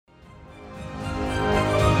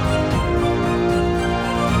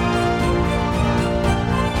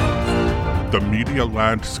The media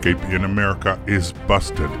landscape in America is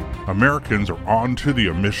busted. Americans are on to the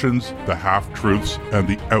omissions, the half-truths, and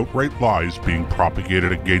the outright lies being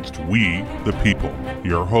propagated against we, the people.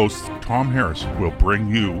 Your host, Tom Harris, will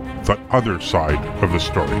bring you the other side of the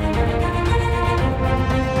story.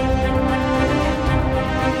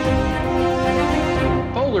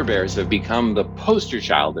 Polar bears have become the poster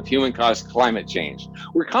child of human-caused climate change.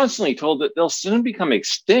 We're constantly told that they'll soon become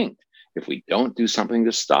extinct if we don't do something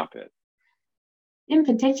to stop it. In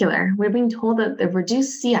particular, we're being told that the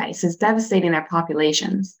reduced sea ice is devastating their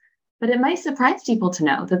populations. But it might surprise people to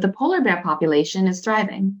know that the polar bear population is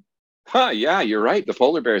thriving. Yeah, you're right. The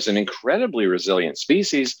polar bear is an incredibly resilient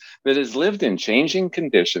species that has lived in changing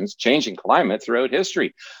conditions, changing climate throughout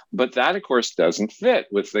history. But that, of course, doesn't fit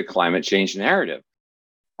with the climate change narrative.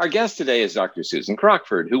 Our guest today is Dr. Susan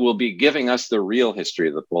Crockford, who will be giving us the real history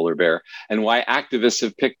of the polar bear and why activists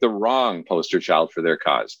have picked the wrong poster child for their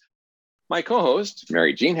cause. My co-host,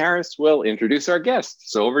 Mary Jean Harris, will introduce our guest.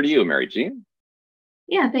 So over to you, Mary Jean.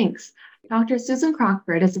 Yeah, thanks. Dr. Susan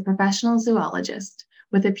Crockford is a professional zoologist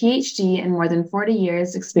with a PhD and more than 40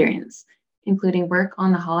 years experience, including work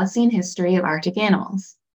on the Holocene history of Arctic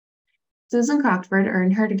animals. Susan Crockford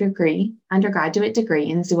earned her undergraduate degree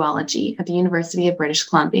in zoology at the University of British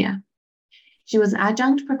Columbia. She was an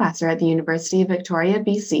adjunct professor at the University of Victoria,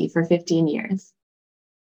 BC for 15 years.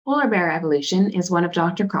 Polar bear evolution is one of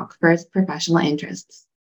Dr. Crockford's professional interests.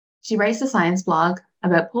 She writes a science blog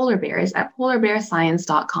about polar bears at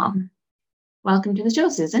polarbearscience.com. Welcome to the show,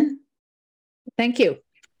 Susan. Thank you.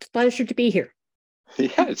 It's a pleasure to be here.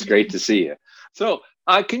 Yeah, it's great to see you. So,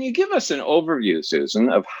 can you give us an overview, Susan,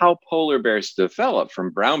 of how polar bears developed from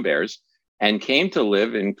brown bears and came to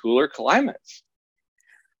live in cooler climates?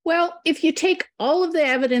 Well, if you take all of the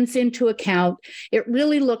evidence into account, it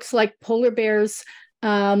really looks like polar bears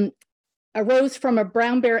arose from a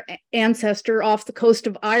brown bear ancestor off the coast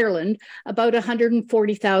of Ireland about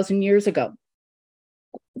 140,000 years ago.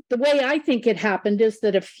 The way I think it happened is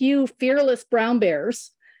that a few fearless brown bears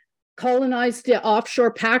colonized the offshore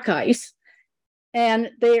pack ice, and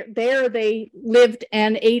they lived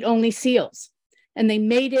and ate only seals. And they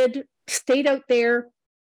mated, stayed out there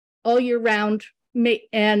all year round,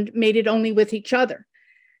 and mated only with each other.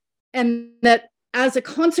 And that as a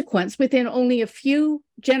consequence, within only a few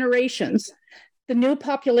generations, the new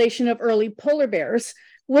population of early polar bears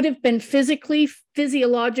would have been physically,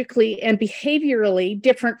 physiologically, and behaviorally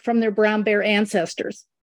different from their brown bear ancestors.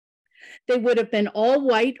 They would have been all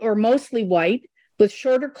white or mostly white, with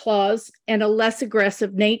shorter claws and a less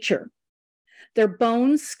aggressive nature. Their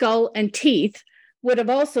bones, skull, and teeth would have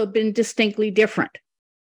also been distinctly different.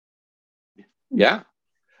 Yeah.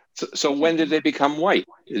 So when did they become white?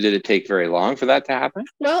 Did it take very long for that to happen?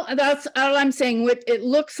 Well, that's all I'm saying. It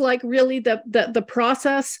looks like really the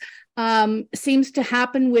process seems to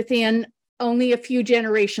happen within only a few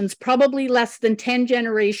generations, probably less than 10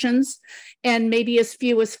 generations, and maybe as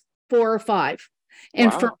few as 4 or 5.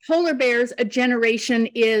 And for polar bears, a generation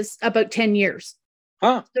is about 10 years.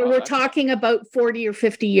 So we're talking about 40 or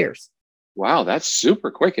 50 years. Wow, that's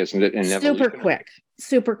super quick, isn't it?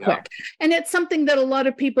 Super quick. And it's something that a lot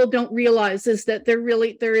of people don't realize is that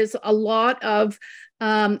there is a lot of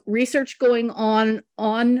research going on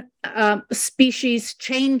species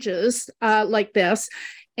changes like this.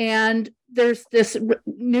 And there's this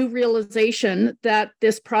new realization that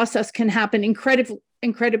this process can happen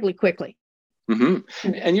incredibly quickly.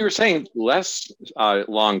 Mm-hmm. And you were saying less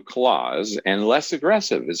long claws and less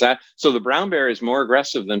aggressive. Is that so? The brown bear is more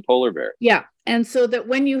aggressive than polar bear. Yeah, and so that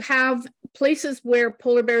when you have places where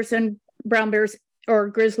polar bears and brown bears or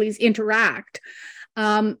grizzlies interact,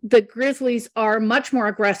 the grizzlies are much more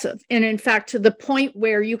aggressive, and in fact, to the point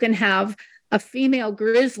where you can have a female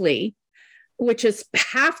grizzly, which is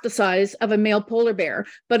half the size of a male polar bear,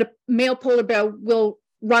 but a male polar bear will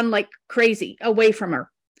run like crazy away from her.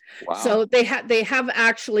 Wow. So they have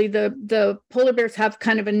actually the polar bears have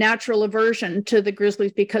kind of a natural aversion to the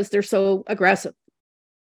grizzlies because they're so aggressive.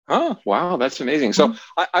 Oh, wow. That's amazing. So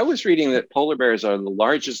I was reading that polar bears are the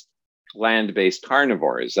largest land-based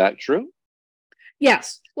carnivore. Is that true?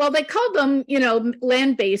 Yes. Well, they call them,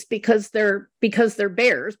 land-based because they're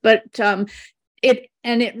bears, but it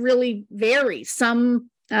really varies. Some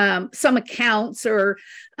accounts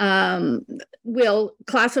will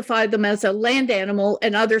classify them as a land animal,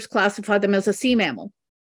 and others classify them as a sea mammal,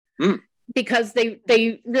 because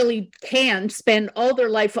they really can spend all their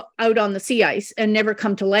life out on the sea ice and never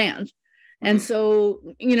come to land. And so,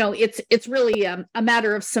 it's really a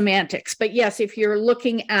matter of semantics. But yes, if you're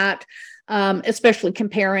looking at, especially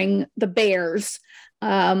comparing the bears,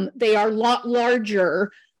 they are a lot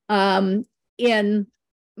larger in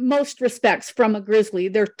most respects from a grizzly.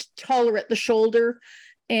 They're taller at the shoulder,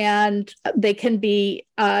 and they can be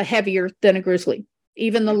heavier than a grizzly,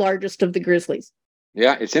 even the largest of the grizzlies.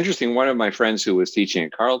 Yeah, it's interesting. One of my friends who was teaching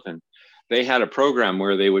at Carleton, they had a program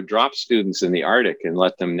where they would drop students in the Arctic and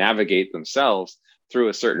let them navigate themselves through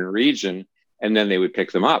a certain region, and then they would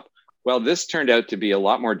pick them up. Well, this turned out to be a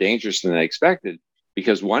lot more dangerous than I expected,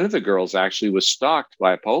 because one of the girls actually was stalked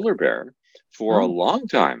by a polar bear for a long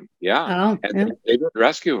time. Yeah. And they did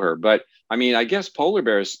rescue her. But I mean, I guess polar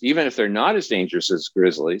bears, even if they're not as dangerous as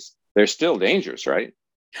grizzlies, they're still dangerous, right?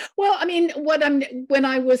 Well, I mean, when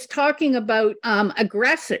I was talking about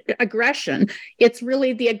aggression, it's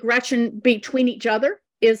really the aggression between each other,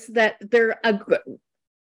 is that they're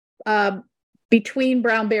between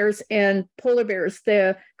brown bears and polar bears.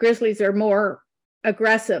 The grizzlies are more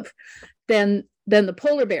aggressive than the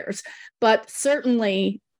polar bears, but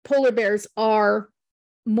certainly polar bears are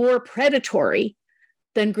more predatory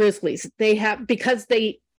than grizzlies. Because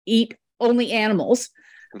they eat only animals.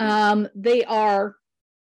 They are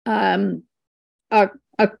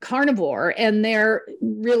a carnivore, and they're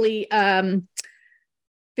really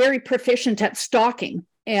very proficient at stalking.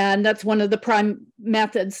 And that's one of the prime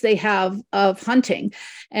methods they have of hunting.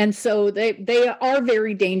 And so they are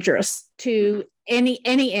very dangerous to any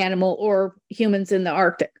animal or humans in the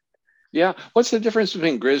Arctic. Yeah. What's the difference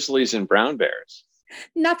between grizzlies and brown bears?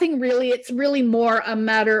 Nothing really. It's really more a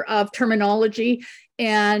matter of terminology.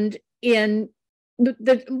 And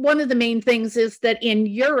one of the main things is that in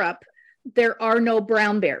Europe, there are no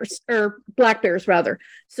brown bears, or black bears rather.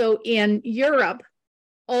 So in Europe,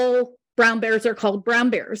 all brown bears are called brown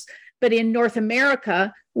bears. But in North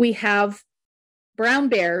America, we have brown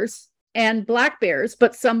bears and black bears,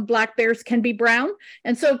 but some black bears can be brown.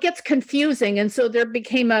 And so it gets confusing. And so there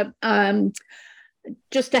became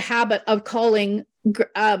just a habit of calling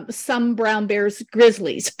some brown bears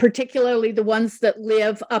grizzlies, particularly the ones that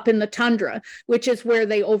live up in the tundra, which is where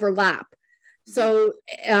they overlap. So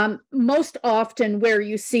most often where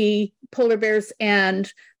you see polar bears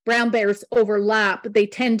and brown bears overlap, they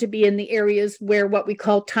tend to be in the areas where what we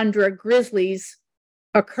call tundra grizzlies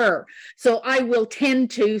occur. So I will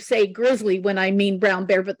tend to say grizzly when I mean brown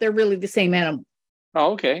bear, but they're really the same animal.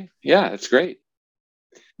 Oh, okay. Yeah, that's great.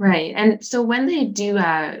 Right. And so when they do,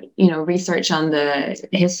 research on the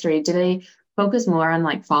history, do they focus more on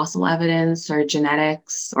like fossil evidence or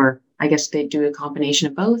genetics, or I guess they do a combination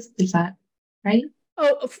of both? Is that right?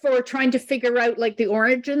 Oh, for trying to figure out like the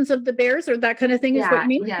origins of the bears or that kind of thing is what you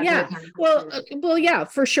mean? Yeah. Well, yeah,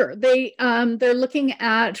 for sure. They're looking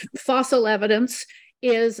at fossil evidence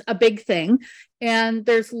is a big thing. And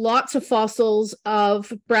there's lots of fossils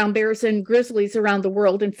of brown bears and grizzlies around the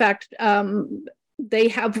world. In fact,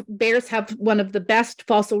 bears have one of the best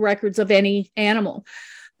fossil records of any animal,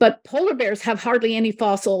 but polar bears have hardly any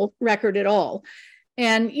fossil record at all.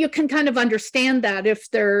 And you can kind of understand that if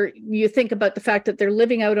you think about the fact that they're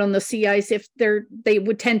living out on the sea ice, if they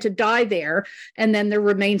would tend to die there, and then their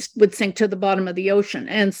remains would sink to the bottom of the ocean.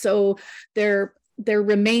 And so their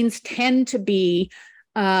remains tend to be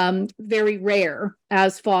very rare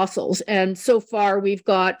as fossils. And so far we've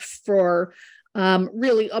got for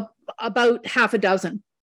really about half a dozen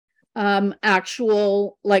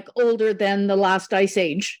actual, like older than the last ice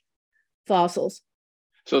age fossils.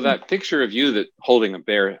 So that picture of you that holding a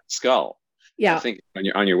bear skull, yeah, I think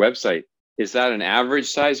on your website, is that an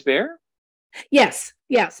average size bear? Yes,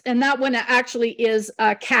 and that one actually is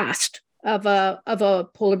a cast of a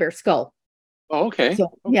polar bear skull. Oh, okay.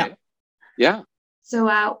 So, okay. Yeah. So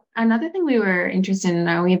another thing we were interested in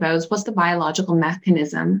knowing about is what's the biological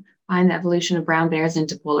mechanism behind the evolution of brown bears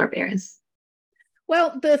into polar bears?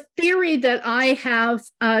 Well, the theory that I have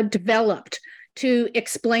developed to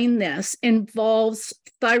explain this involves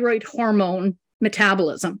thyroid hormone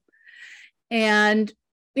metabolism. And,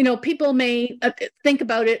 people may think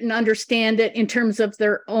about it and understand it in terms of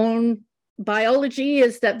their own biology,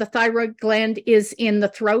 is that the thyroid gland is in the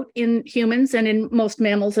throat in humans and in most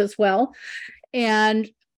mammals as well. And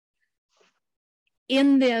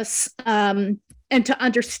in this, and to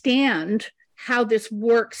understand how this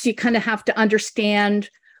works, you kind of have to understand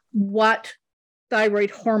what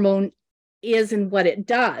thyroid hormone is and what it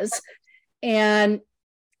does. And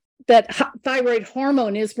that thyroid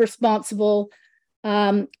hormone is responsible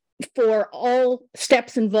for all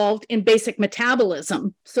steps involved in basic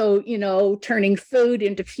metabolism. So, turning food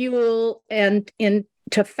into fuel and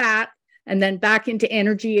into fat and then back into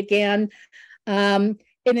energy again. And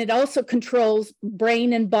it also controls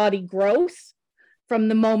brain and body growth from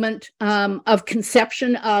the moment of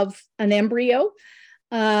conception of an embryo.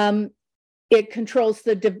 It controls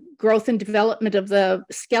the growth and development of the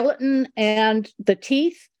skeleton and the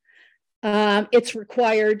teeth. It's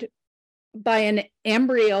required by an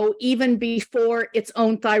embryo even before its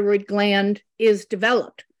own thyroid gland is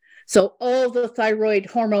developed. So all the thyroid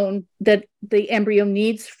hormone that the embryo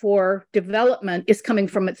needs for development is coming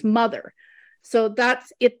from its mother. So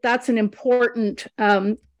that's an important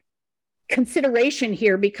consideration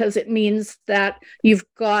here, because it means that you've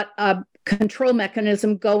got a control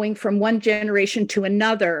mechanism going from one generation to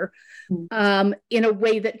another in a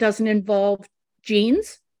way that doesn't involve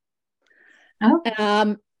genes.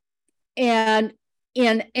 And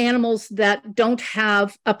in animals that don't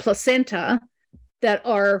have a placenta, that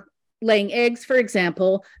are laying eggs, for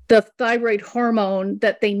example, the thyroid hormone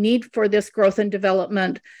that they need for this growth and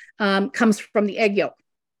development comes from the egg yolk.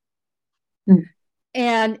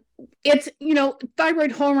 And it's,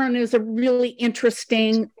 thyroid hormone is a really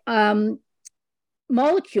interesting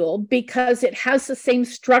molecule because it has the same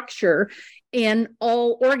structure in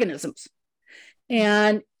all organisms.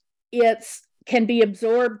 And it can be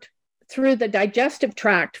absorbed through the digestive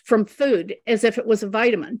tract from food as if it was a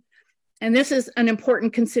vitamin. And this is an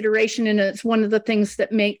important consideration, and it's one of the things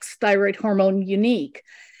that makes thyroid hormone unique.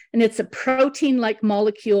 And it's a protein-like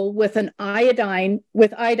molecule with iodine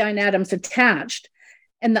atoms attached.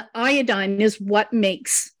 And the iodine is what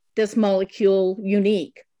makes this molecule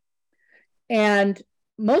unique. And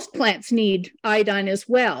most plants need iodine as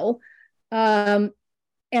well. And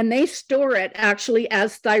they store it actually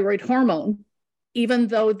as thyroid hormone, even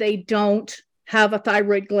though they don't have a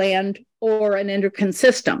thyroid gland or an endocrine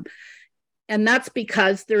system. And that's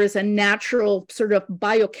because there is a natural sort of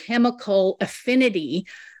biochemical affinity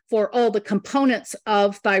for all the components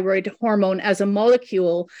of thyroid hormone as a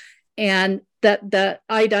molecule, and that the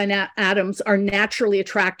iodine atoms are naturally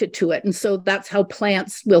attracted to it. And so that's how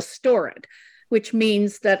plants will store it, which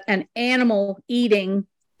means that an animal eating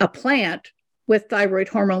a plant with thyroid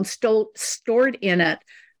hormone stored in it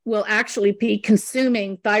will actually be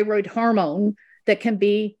consuming thyroid hormone that can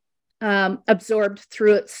be absorbed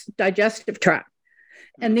through its digestive tract.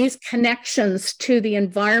 And these connections to the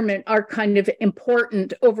environment are kind of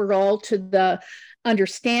important overall to the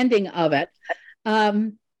understanding of it.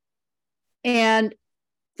 And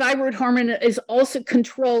thyroid hormone is also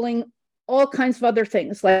controlling all kinds of other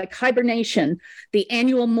things like hibernation, the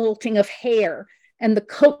annual molting of hair, and the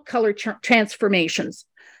coat color transformations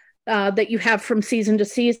that you have from season to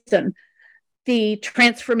season. The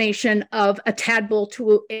transformation of a tadpole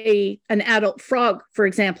to an adult frog, for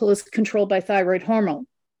example, is controlled by thyroid hormone.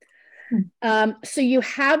 So you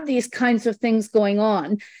have these kinds of things going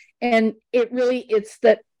on. And it's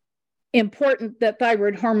that important that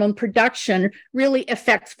thyroid hormone production really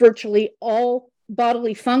affects virtually all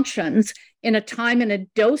bodily functions in a time and a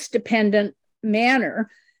dose-dependent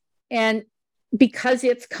manner. And because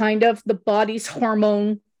it's kind of the body's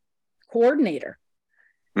hormone coordinator.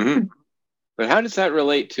 Mm-hmm. But how does that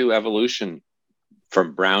relate to evolution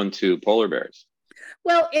from brown to polar bears?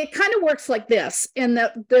 Well, it kind of works like this, in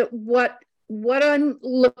that what I'm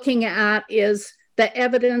looking at is the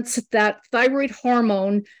evidence that thyroid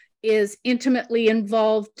hormone is intimately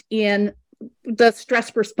involved in the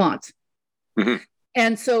stress response. Mm-hmm.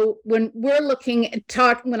 And so when we're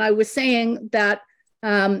when I was saying that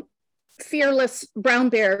fearless brown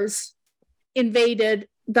bears invaded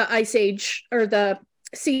the ice age or the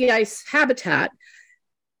sea ice habitat,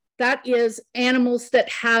 that is animals that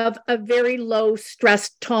have a very low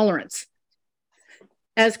stress tolerance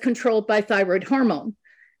as controlled by thyroid hormone.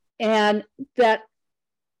 And that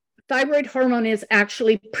thyroid hormone is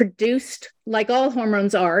actually produced, like all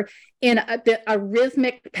hormones are, in a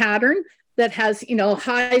rhythmic pattern that has,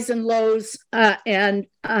 highs and lows and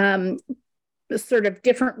sort of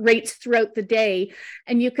different rates throughout the day.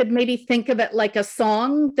 And you could maybe think of it like a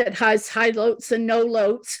song that has high notes and no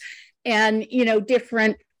notes, and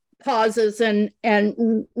different pauses and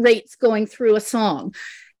rates going through a song.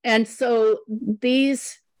 And so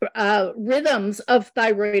these rhythms of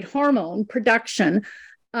thyroid hormone production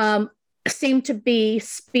seem to be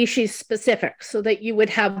species specific, so that you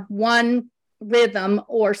would have one rhythm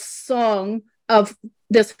or song of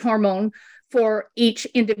this hormone for each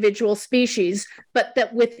individual species, but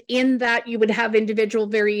that within that you would have individual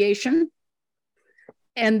variation,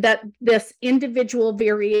 and that this individual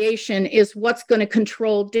variation is what's going to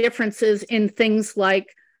control differences in things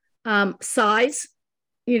like size,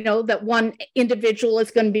 that one individual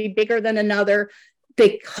is going to be bigger than another,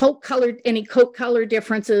 any coat color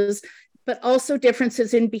differences, but also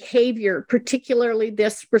differences in behavior, particularly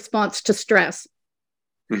this response to stress.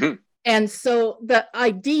 Mm-hmm. And so the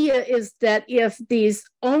idea is that if these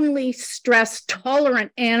only stress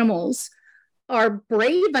tolerant animals are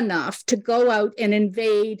brave enough to go out and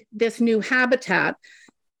invade this new habitat,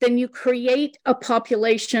 then you create a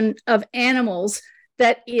population of animals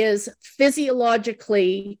that is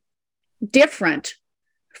physiologically different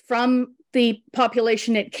from the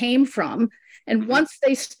population it came from. And once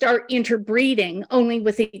they start interbreeding only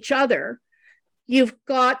with each other, you've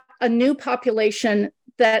got a new population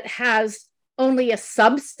that has only a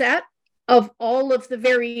subset of all of the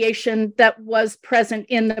variation that was present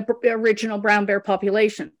in the original brown bear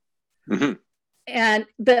population. Mm-hmm. And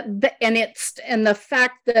the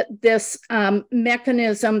fact that this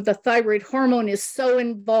mechanism, the thyroid hormone, is so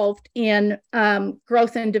involved in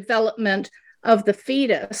growth and development of the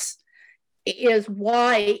fetus is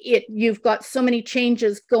why you've got so many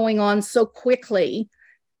changes going on so quickly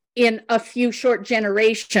in a few short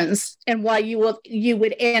generations, and why you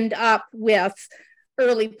would end up with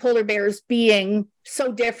early polar bears being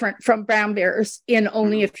so different from brown bears in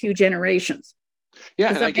only a few generations. Yeah,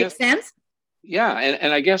 does that make sense? Yeah,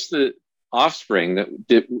 and I guess the offspring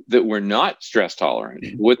that were not stress tolerant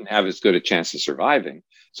wouldn't have as good a chance of surviving.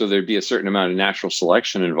 So there'd be a certain amount of natural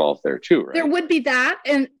selection involved there too, right? There would be that,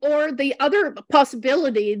 or the other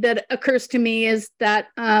possibility that occurs to me is that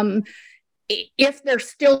if they're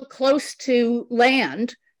still close to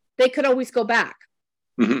land, they could always go back.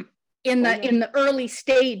 Mm-hmm. In the early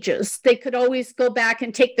stages, they could always go back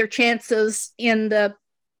and take their chances in the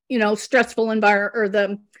stressful environment, or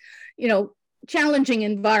the challenging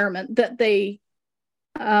environment that they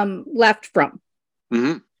left from.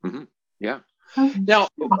 Mm-hmm. Mm-hmm. Yeah. Now,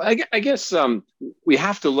 I guess we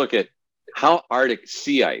have to look at how Arctic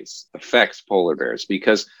sea ice affects polar bears,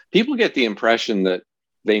 because people get the impression that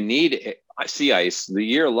they need sea ice the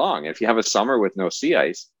year long. If you have a summer with no sea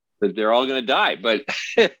ice, that they're all going to die. But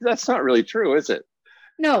that's not really true, is it?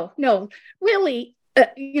 No, really.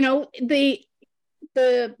 The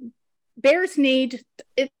bears need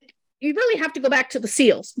it. You really have to go back to the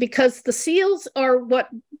seals, because the seals are what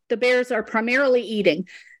the bears are primarily eating.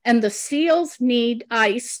 And the seals need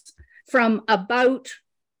ice from about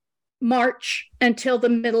March until the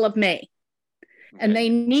middle of May. Okay. And they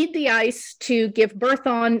need the ice to give birth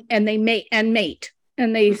on, and they mate. And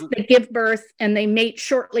they give birth and they mate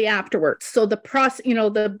shortly afterwards. So the process,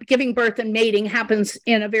 the giving birth and mating happens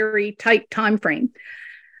in a very tight time frame.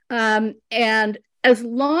 And as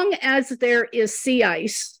long as there is sea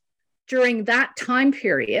ice during that time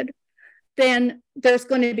period, then there's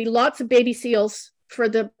going to be lots of baby seals for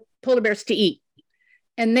the polar bears to eat.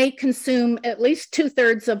 And they consume at least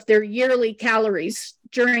 2/3 of their yearly calories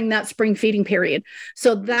during that spring feeding period.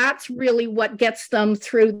 So that's really what gets them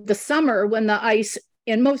through the summer, when the ice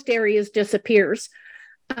in most areas disappears,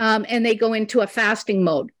 and they go into a fasting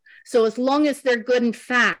mode. So as long as they're good and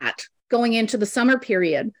fat going into the summer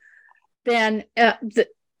period, then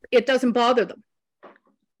it doesn't bother them.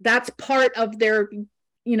 That's part of their,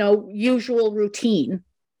 usual routine.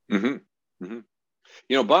 Mm-hmm.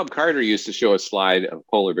 Mm-hmm. Bob Carter used to show a slide of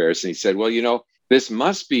polar bears, and he said, well, this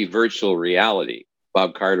must be virtual reality.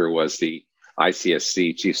 Bob Carter was the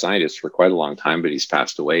ICSC chief scientist for quite a long time, but he's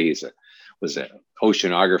passed away. He was an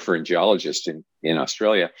oceanographer and geologist in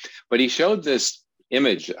Australia. But he showed this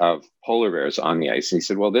image of polar bears on the ice, and he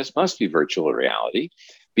said, well, this must be virtual reality,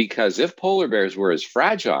 because if polar bears were as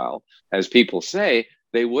fragile as people say,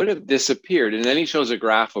 they would have disappeared. And then he shows a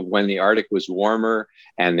graph of when the Arctic was warmer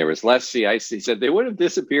and there was less sea ice. He said they would have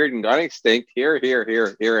disappeared and gone extinct here,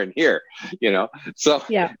 and here, So,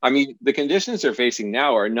 yeah. I mean, the conditions they're facing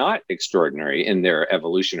now are not extraordinary in their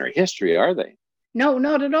evolutionary history, are they? No,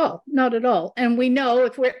 not at all. Not at all. And we know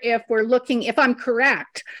if I'm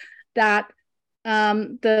correct, that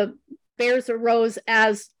the bears arose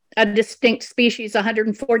as a distinct species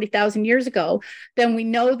 140,000 years ago, then we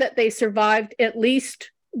know that they survived at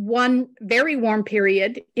least one very warm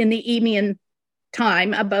period in the Eemian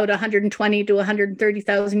time, about 120 to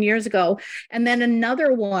 130,000 years ago, and then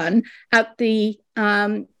another one at the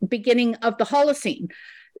beginning of the Holocene.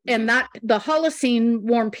 And that the Holocene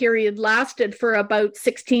warm period lasted for about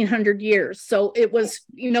 1,600 years. So it was,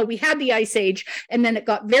 we had the Ice Age, and then it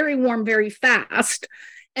got very warm very fast,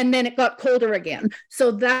 and then it got colder again.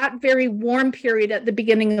 So that very warm period at the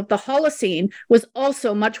beginning of the Holocene was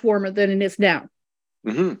also much warmer than it is now.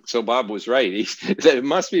 Mm-hmm. So Bob was right. He said it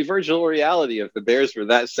must be virtual reality if the bears were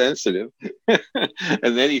that sensitive.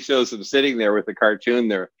 And then he shows them sitting there with the cartoon.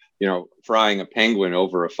 They're frying a penguin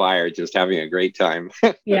over a fire, just having a great time.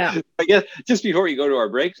 Yeah. I guess just before we go to our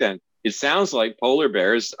break, then, it sounds like polar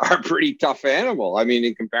bears are a pretty tough animal. I mean,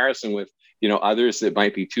 in comparison with, others that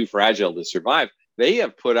might be too fragile to survive, they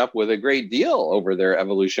have put up with a great deal over their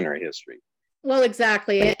evolutionary history. Well,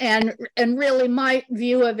 exactly. And really my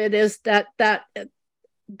view of it is that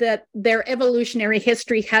their evolutionary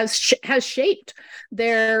history has shaped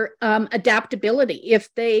their adaptability.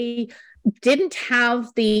 If they didn't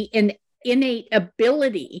have the innate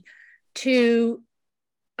ability to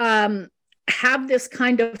have this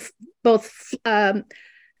kind of both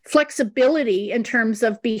flexibility in terms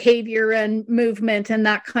of behavior and movement and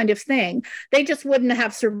that kind of thing, they just wouldn't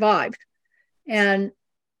have survived. And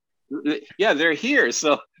yeah, they're here.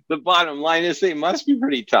 So the bottom line is they must be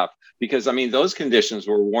pretty tough, because I mean, those conditions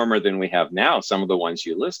were warmer than we have now, some of the ones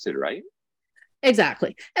you listed, right?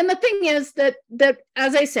 Exactly. And the thing is that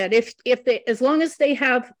as I said, if they, as long as they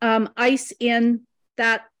have ice in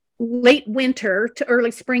that late winter to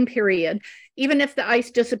early spring period, even if the ice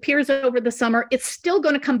disappears over the summer, it's still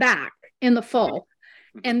going to come back in the fall.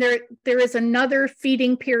 And there is another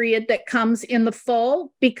feeding period that comes in the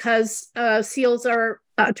fall, because seals are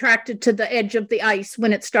attracted to the edge of the ice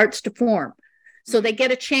when it starts to form. So they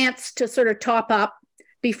get a chance to sort of top up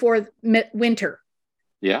before winter.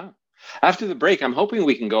 Yeah. After the break, I'm hoping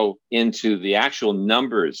we can go into the actual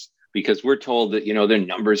numbers, because we're told that, their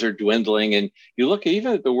numbers are dwindling. And you look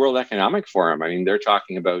even at the World Economic Forum, I mean, they're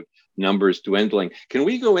talking about numbers dwindling. Can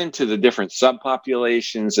we go into the different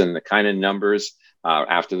subpopulations and the kind of numbers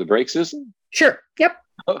after the break, Susan? Sure. Yep.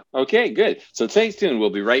 Okay, good. So stay tuned. We'll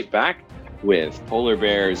be right back with polar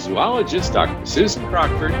bear zoologist Dr. Susan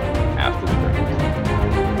Crockford after the break.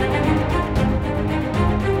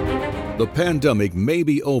 The pandemic may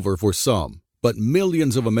be over for some, but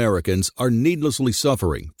millions of Americans are needlessly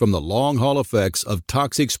suffering from the long-haul effects of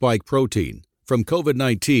toxic spike protein from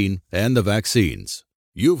COVID-19 and the vaccines.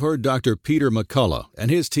 You've heard Dr. Peter McCullough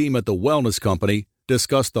and his team at the Wellness Company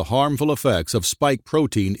discuss the harmful effects of spike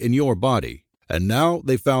protein in your body, and now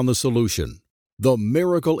they found the solution. The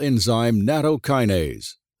miracle enzyme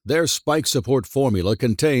nattokinase. Their spike support formula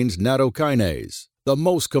contains nattokinase, the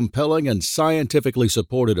most compelling and scientifically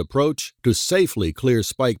supported approach to safely clear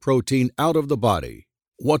spike protein out of the body.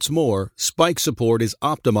 What's more, spike support is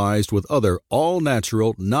optimized with other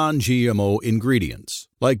all-natural, non-GMO ingredients,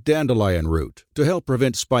 like dandelion root, to help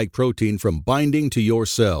prevent spike protein from binding to your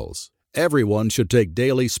cells. Everyone should take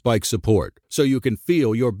daily spike support so you can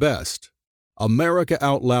feel your best. America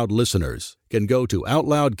Out Loud listeners can go to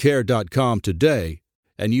OutLoudCare.com today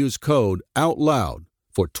and use code OUTLOUD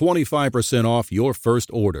for 25% off your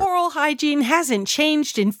first order. Oral hygiene hasn't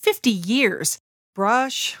changed in 50 years.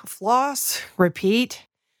 Brush, floss, repeat.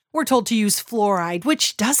 We're told to use fluoride,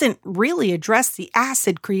 which doesn't really address the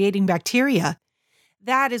acid-creating bacteria.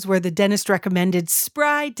 That is where the dentist-recommended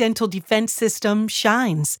Spry Dental Defense System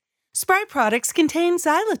shines. Spry products contain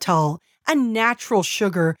xylitol, a natural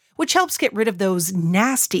sugar which helps get rid of those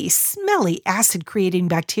nasty, smelly acid-creating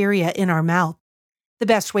bacteria in our mouth. The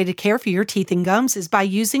best way to care for your teeth and gums is by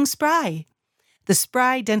using Spry. The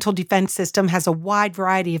Spry Dental Defense System has a wide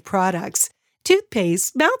variety of products: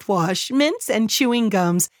 toothpaste, mouthwash, mints, and chewing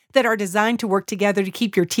gums that are designed to work together to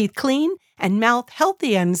keep your teeth clean and mouth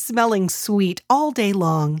healthy and smelling sweet all day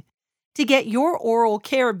long. To get your oral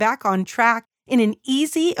care back on track in an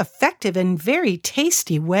easy, effective, and very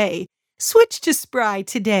tasty way, switch to Spry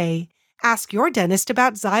today. Ask your dentist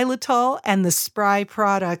about xylitol and the Spry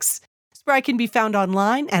products. Spry can be found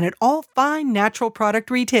online and at all fine natural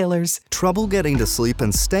product retailers. Trouble getting to sleep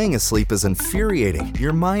and staying asleep is infuriating.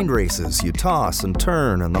 Your mind races, you toss and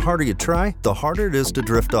turn, and the harder you try, the harder it is to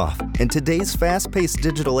drift off. And today's fast-paced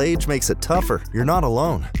digital age makes it tougher. You're not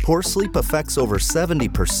alone. Poor sleep affects over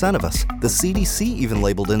 70% of us. The CDC even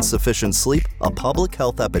labeled insufficient sleep a public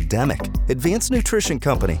health epidemic. Advanced nutrition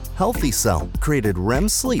company Healthy Cell created REM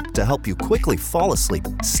sleep to help you quickly fall asleep,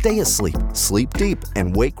 stay asleep, sleep deep,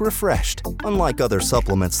 and wake refreshed. Unlike other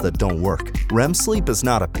supplements that don't work, REM sleep is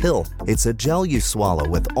not a pill. It's a gel you swallow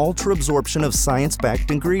with ultra-absorption of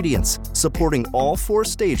science-backed ingredients, supporting all 4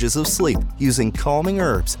 stages of sleep using calming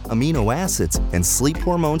herbs, amino acids, and sleep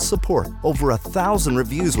hormone support. Over 1,000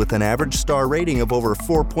 reviews with an average star rating of over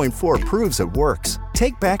 4.4 proves it works.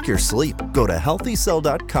 Take back your sleep. Go to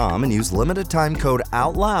HealthyCell.com and use limited time code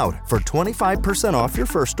OUTLOUD for 25% off your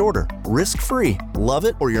first order. Risk-free. Love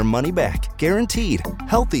it or your money back. Guaranteed.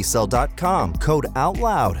 HealthyCell.com code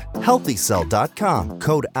OUTLOUD. HealthyCell.com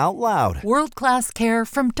code OUTLOUD. World-class care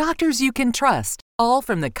from doctors you can trust, all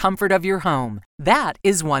from the comfort of your home. That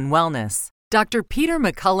is One Wellness. Dr. Peter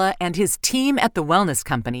McCullough and his team at the Wellness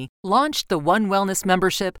Company launched the One Wellness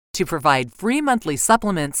membership to provide free monthly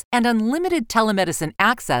supplements and unlimited telemedicine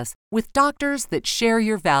access with doctors that share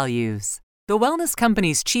your values. The Wellness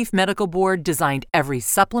Company's Chief Medical Board designed every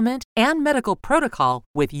supplement and medical protocol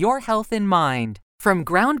with your health in mind. From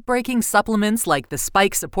groundbreaking supplements like the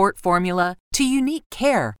Spike Support Formula to unique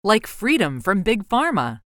care like freedom from Big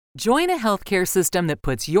Pharma. Join a healthcare system that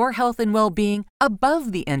puts your health and well-being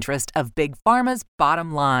above the interest of Big Pharma's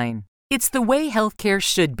bottom line. It's the way healthcare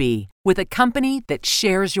should be, with a company that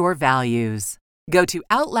shares your values. Go to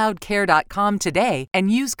OutLoudCare.com today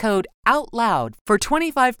and use code OUTLOUD for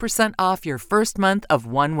 25% off your first month of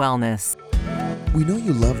One Wellness. We know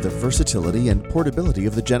you love the versatility and portability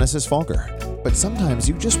of the Genesis Fogger, but sometimes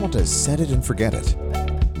you just want to set it and forget it.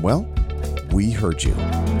 Well, we heard you.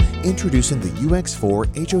 Introducing the UX4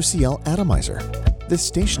 HOCL Atomizer. This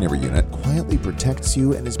stationary unit quietly protects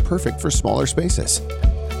you and is perfect for smaller spaces.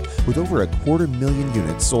 With over 250,000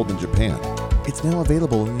 units sold in Japan, it's now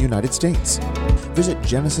available in the United States. Visit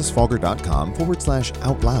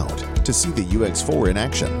genesisfogger.com/outloud to see the UX4 in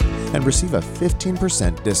action and receive a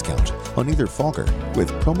 15% discount on either Fogger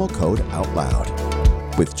with promo code OUTLOUD.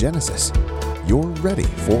 With Genesis, you're ready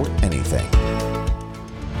for anything.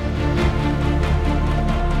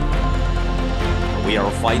 We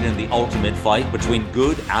are fighting the ultimate fight between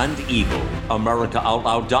good and evil.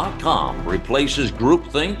 AmericaOutloud.com replaces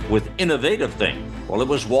groupthink with innovative think. Well, it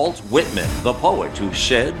was Walt Whitman, the poet, who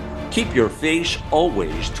said, "Keep your face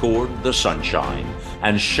always toward the sunshine,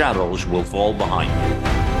 and shadows will fall behind you."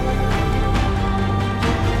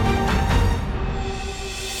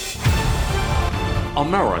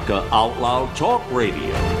 America Out Loud Talk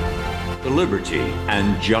Radio. Liberty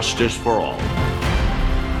and justice for all.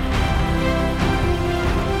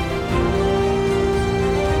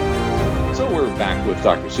 So we're back with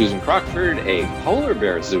Dr. Susan Crockford, a polar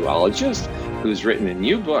bear zoologist who's written a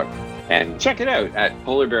new book. And check it out at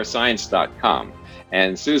polarbearscience.com.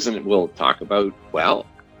 And Susan will talk about, well,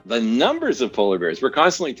 the numbers of polar bears. We're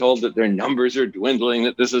constantly told that their numbers are dwindling,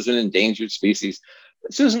 that this is an endangered species.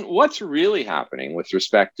 But Susan, what's really happening with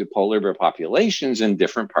respect to polar bear populations in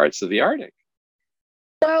different parts of the Arctic?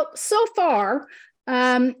 Well, so far,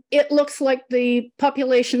 it looks like the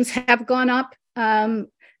populations have gone up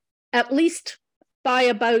at least by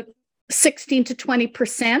about 16 to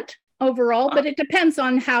 20% overall, but it depends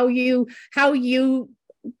on how you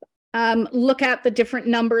look at the different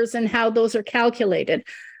numbers and how those are calculated.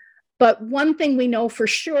 But one thing we know for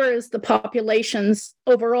sure is the populations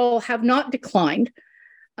overall have not declined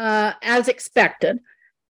as expected,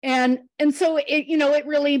 and so it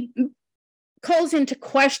really calls into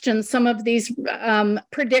question some of these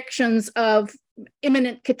predictions of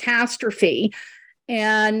imminent catastrophe,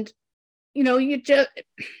 and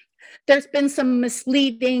there's been some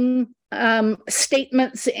misleading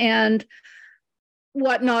statements and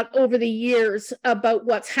whatnot over the years about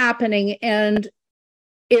what's happening, and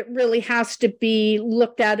it really has to be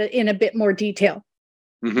looked at in a bit more detail.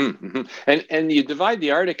 Mm-hmm, mm-hmm. And you divide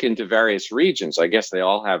the Arctic into various regions. I guess they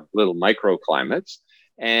all have little microclimates.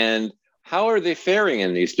 And how are they faring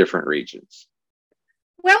in these different regions?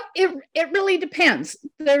 Well, it really depends.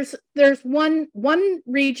 There's one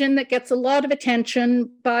region that gets a lot of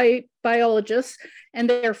attention by biologists and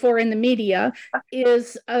therefore in the media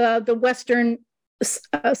is the western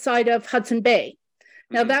side of Hudson Bay.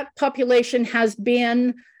 Now, that population has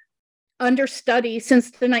been under study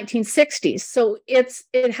since the 1960s, so it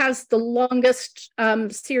has the longest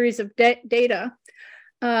series of data,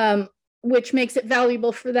 which makes it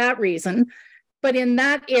valuable for that reason. But in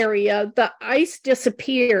that area, the ice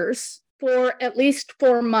disappears for at least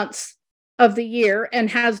 4 months of the year and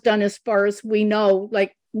has done as far as we know,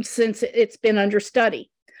 like since it's been under study.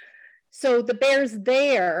 So the bears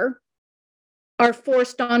there are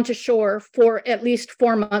forced onto shore for at least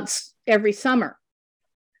 4 months every summer.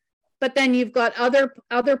 But then you've got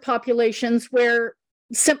other populations where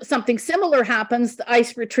something similar happens. The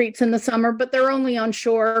ice retreats in the summer, but they're only on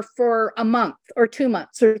shore for a month or 2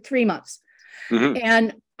 months or 3 months. Mm-hmm.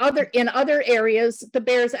 And in other areas, the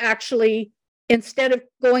bears actually, instead of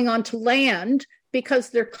going onto land, because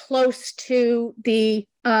they're close to the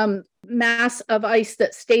mass of ice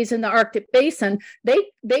that stays in the Arctic basin,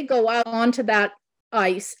 they go out onto that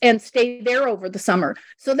ice and stay there over the summer.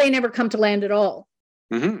 So they never come to land at all.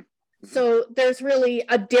 Mm-hmm. So there's really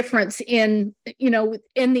a difference in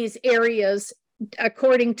these areas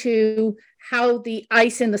according to how the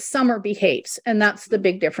ice in the summer behaves. And that's the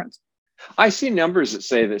big difference. I see numbers that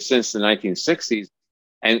say that since the 1960s,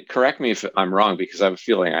 and correct me if I'm wrong, because I have a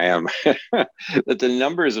feeling I am, that the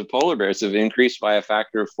numbers of polar bears have increased by a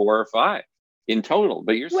factor of 4 or 5 in total.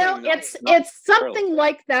 But you're saying it's something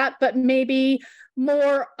like that, but maybe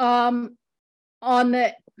more on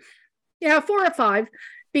the 4 or 5,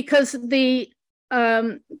 because the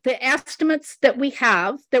estimates that we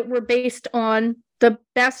have that were based on the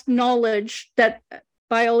best knowledge that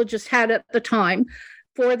biologists had at the time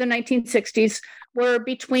for the 1960s were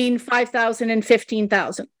between 5,000 and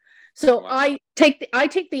 15,000. So I take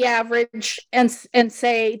the average and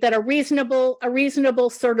say that a reasonable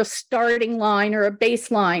sort of starting line or a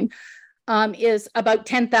baseline is about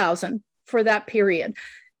 10,000 for that period.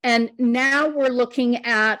 And now we're looking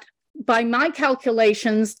at, by my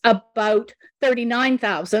calculations, about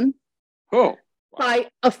 39,000. Oh, wow. By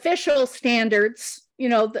official standards,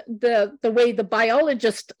 the way the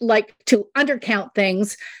biologists like to undercount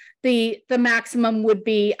things, the maximum would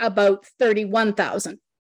be about 31,000.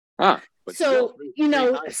 So,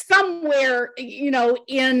 somewhere,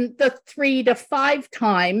 in the 3 to 5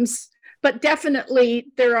 times, but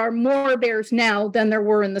definitely there are more bears now than there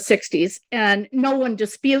were in the 60s, and no one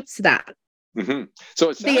disputes that. Mm-hmm.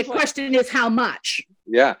 So the question is how much.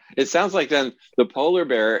 Yeah, it sounds like then the polar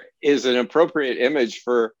bear is an appropriate image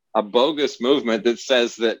for a bogus movement that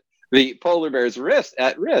says that the polar bear is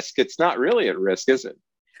at risk. It's not really at risk, is it?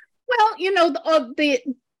 Well,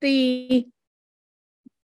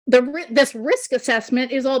 this risk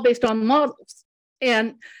assessment is all based on models,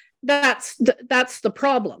 and that's the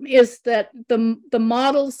problem, is that the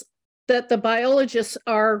models that the biologists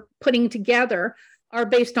are putting together are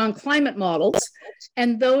based on climate models,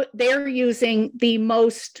 and though they're using the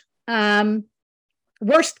most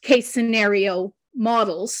worst case scenario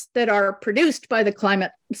models that are produced by the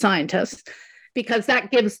climate scientists, because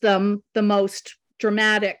that gives them the most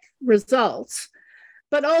dramatic results.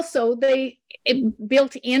 But also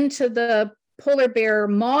built into the polar bear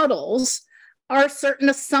models are certain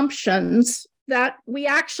assumptions that we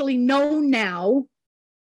actually know now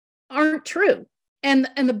aren't true. And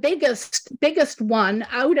the biggest one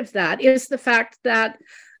out of that is the fact that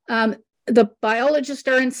the biologists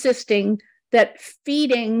are insisting that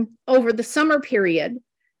feeding over the summer period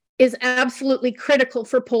is absolutely critical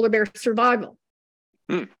for polar bear survival.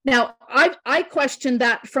 Now, I questioned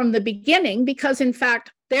that from the beginning because, in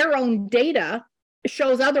fact, their own data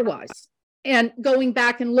shows otherwise. And going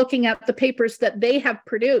back and looking at the papers that they have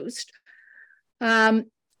produced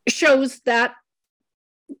shows that,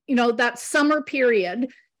 that summer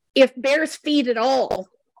period, if bears feed at all,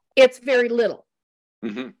 it's very little.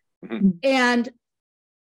 Mm-hmm. Mm-hmm. And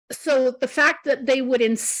so the fact that they would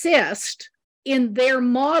insist in their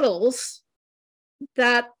models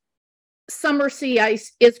that summer sea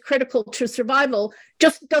ice is critical to survival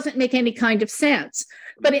just doesn't make any kind of sense.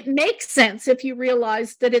 But it makes sense if you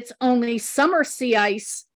realize that it's only summer sea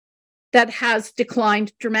ice that has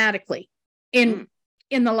declined dramatically in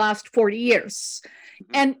the last 40 years.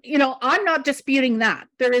 And, I'm not disputing that.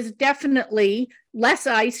 There is definitely less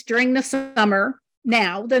ice during the summer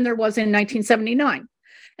now than there was in 1979.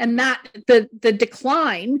 And that the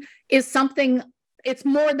decline is something, it's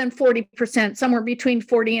more than 40%, somewhere between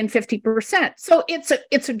 40 and 50%. So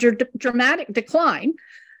it's a dramatic decline.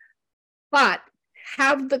 But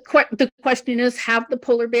the question is, have the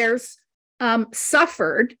polar bears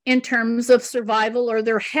suffered in terms of survival or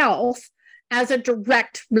their health as a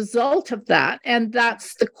direct result of that? And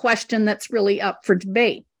that's the question that's really up for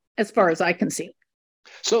debate, as far as I can see.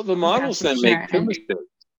 So the models then make two mistakes.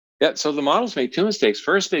 Yeah, so the models make two mistakes.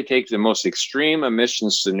 First, they take the most extreme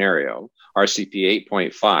emissions scenario, RCP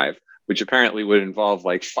 8.5, which apparently would involve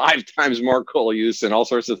like 5 times more coal use and all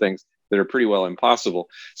sorts of things that are pretty well impossible.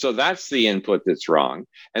 So that's the input that's wrong.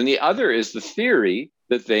 And the other is the theory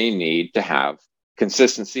that they need to have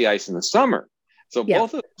consistent sea ice in the summer. So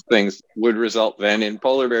both of those things would result then in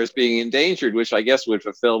polar bears being endangered, which I guess would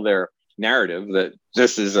fulfill their narrative that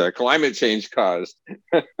this is a climate change caused.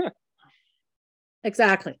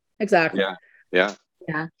 Exactly. Yeah.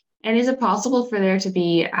 And is it possible for there to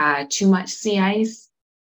be too much sea ice,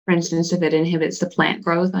 for instance, if it inhibits the plant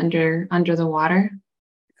growth under the water?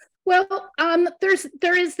 Well,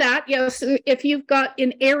 there is that. Yes, if you've got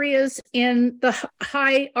in areas in the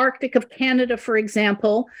high Arctic of Canada, for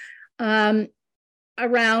example,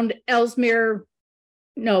 around Ellesmere,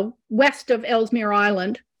 west of Ellesmere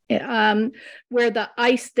Island, where the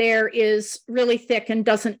ice there is really thick and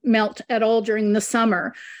doesn't melt at all during the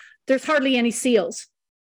summer, there's hardly any seals.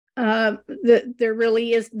 There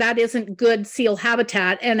really is, that isn't good seal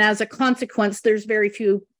habitat. And as a consequence, there's very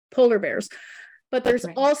few polar bears. But there's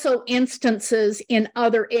also instances in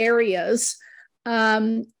other areas,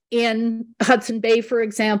 in Hudson Bay, for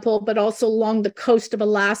example, but also along the coast of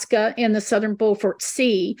Alaska in the southern Beaufort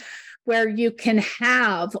Sea, where you can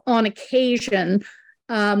have, on occasion,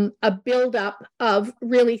 a buildup of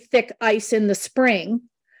really thick ice in the spring.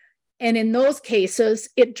 And in those cases,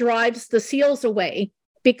 it drives the seals away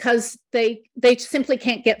because they simply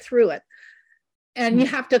can't get through it. And you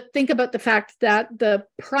have to think about the fact that the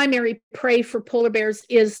primary prey for polar bears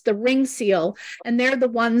is the ring seal, and they're the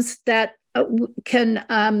ones that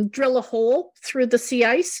drill a hole through the sea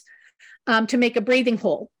ice to make a breathing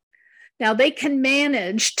hole. Now they can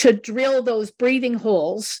manage to drill those breathing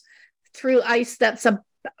holes through ice that's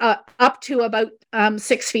up to about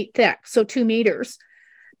 6 feet thick, so 2 meters.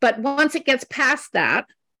 But once it gets past that,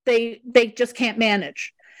 they just can't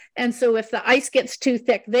manage. And so if the ice gets too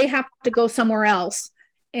thick, they have to go somewhere else.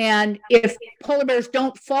 And if polar bears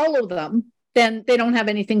don't follow them, then they don't have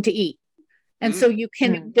anything to eat. And so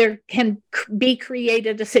there can be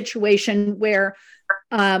created a situation where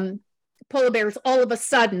polar bears all of a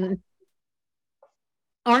sudden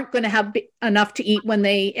aren't going to have enough to eat when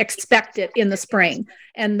they expect it in the spring.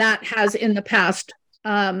 And that has in the past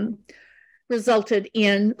resulted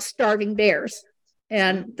in starving bears.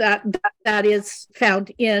 And that is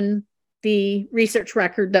found in the research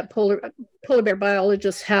record that polar bear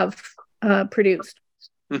biologists have produced.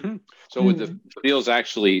 Mm-hmm. So would the seals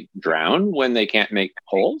actually drown when they can't make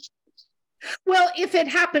holes? Well, if it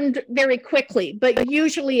happened very quickly, but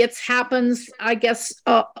usually it happens, I guess,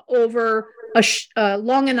 over a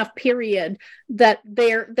long enough period that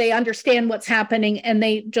they understand what's happening and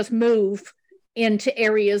they just move into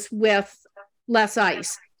areas with less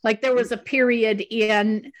ice. Like there was a period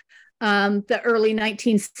in the early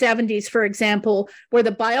 1970s, for example, where the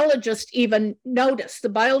biologists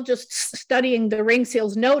studying the ring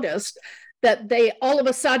seals noticed that they all of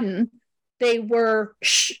a sudden, they were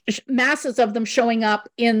masses of them showing up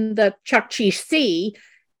in the Chukchi Sea,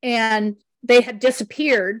 and they had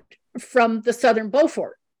disappeared from the southern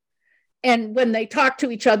Beaufort. And when they talked to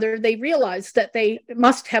each other, they realized that they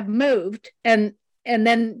must have moved. And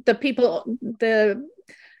then the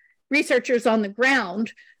researchers on the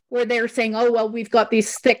ground were there saying, oh, well, we've got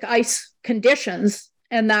these thick ice conditions,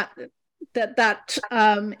 and that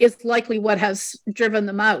is likely what has driven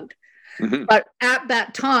them out. Mm-hmm. But at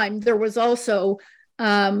that time, there was also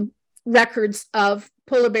records of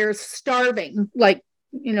polar bears starving, like,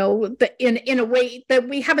 in a way that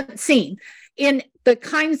we haven't seen. In the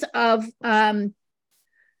kinds of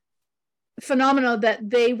phenomena that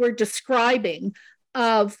they were describing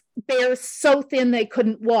of bears so thin they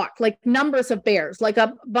couldn't walk, like numbers of bears, like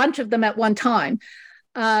a bunch of them at one time,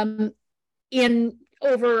 in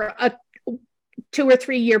over a 2 or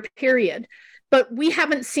 3 year period. But we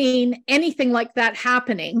haven't seen anything like that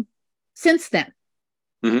happening since then.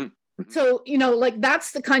 Mm-hmm. So,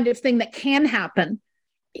 that's the kind of thing that can happen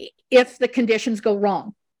if the conditions go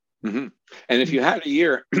wrong. Mm-hmm. And if you had a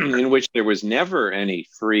year in which there was never any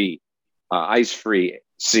ice-free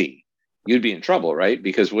sea, you'd be in trouble, right?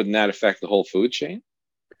 Because wouldn't that affect the whole food chain?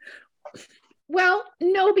 Well,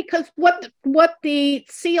 no, because what the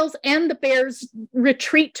seals and the bears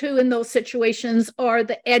retreat to in those situations are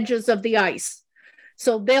the edges of the ice.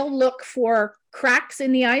 So they'll look for cracks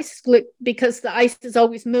in the ice because the ice is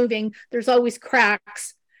always moving. There's always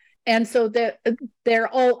cracks. And so they're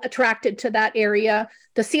all attracted to that area.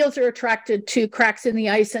 The seals are attracted to cracks in the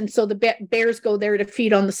ice. And so the bears go there to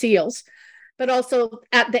feed on the seals. But also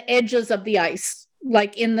at the edges of the ice,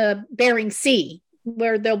 like in the Bering Sea,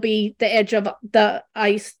 where there'll be the edge of the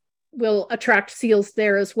ice will attract seals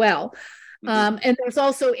there as well. Mm-hmm. And there's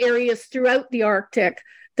also areas throughout the Arctic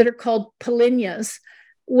that are called polynyas,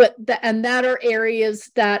 and that are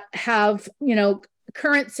areas that have,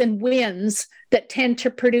 currents and winds that tend to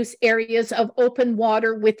produce areas of open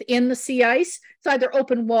water within the sea ice. It's either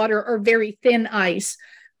open water or very thin ice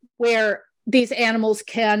where these animals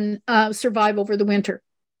can survive over the winter.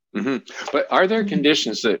 Mm-hmm. But are there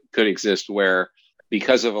conditions that could exist where,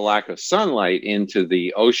 because of a lack of sunlight into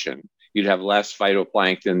the ocean, you'd have less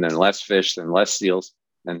phytoplankton, then less fish, then less seals,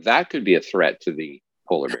 and that could be a threat to the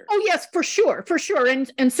polar bear? Oh, yes, for sure.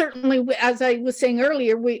 And certainly, as I was saying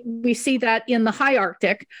earlier, we see that in the high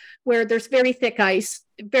Arctic, where there's very thick ice,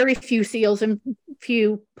 very few seals and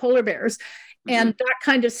few polar bears. Mm-hmm. And that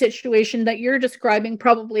kind of situation that you're describing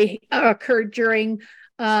probably occurred during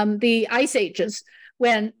the ice ages,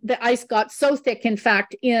 when the ice got so thick, in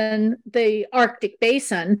fact, in the Arctic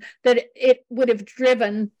basin, that it would have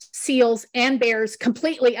driven seals and bears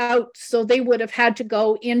completely out. So they would have had to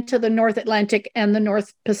go into the North Atlantic and the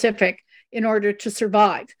North Pacific in order to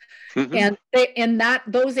survive. Mm-hmm. And in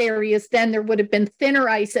those areas, then there would have been thinner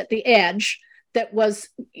ice at the edge that was,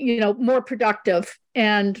 more productive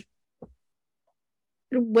and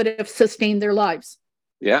would have sustained their lives.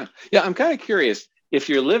 Yeah. I'm kind of curious, if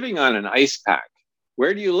you're living on an ice pack,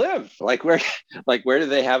 where do you live? Where do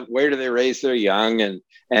they raise their young,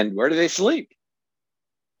 and where do they sleep?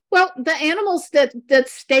 Well, the animals that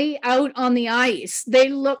stay out on the ice, they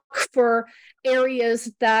look for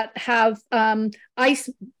areas that have ice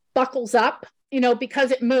buckles up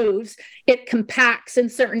because it moves, it compacts in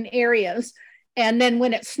certain areas. And then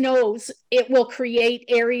when it snows, it will create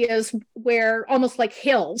areas where almost like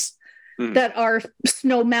hills that are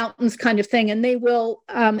snow mountains kind of thing. And they will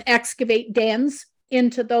excavate dens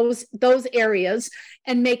into those areas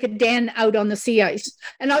and make a den out on the sea ice.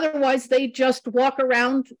 And otherwise, they just walk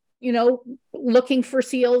around, looking for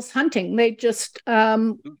seals, hunting. They just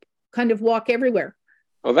kind of walk everywhere.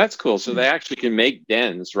 Oh, that's cool. So they actually can make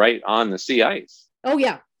dens right on the sea ice. Oh,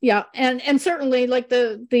 yeah. Yeah. And certainly like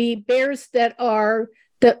the bears that are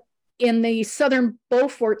in the southern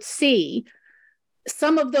Beaufort Sea,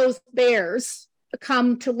 some of those bears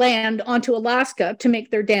come to land onto Alaska to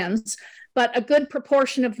make their dens, but a good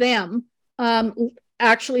proportion of them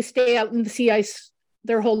actually stay out in the sea ice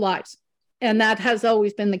their whole lives. And that has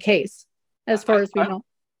always been the case, as far as we know.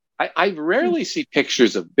 I rarely see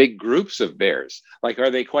pictures of big groups of bears. Like,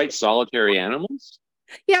 are they quite solitary animals?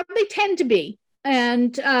 Yeah, they tend to be.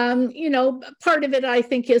 And, part of it, I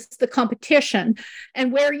think, is the competition.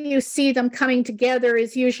 And where you see them coming together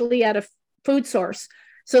is usually at a food source.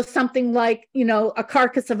 So something like, a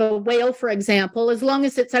carcass of a whale, for example, as long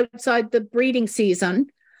as it's outside the breeding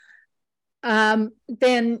season, then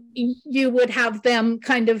you would have them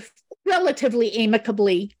kind of relatively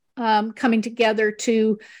amicably coming together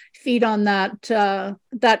to feed on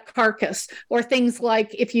that carcass. Or things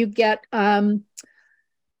like if you get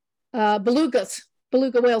beluga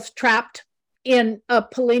whales trapped in a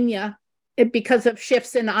polynya because of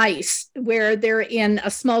shifts in ice, where they're in a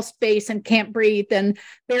small space and can't breathe, then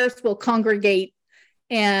bears will congregate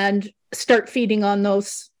and start feeding on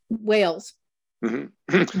those whales.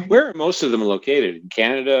 Where are most of them located? In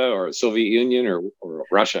Canada or Soviet Union or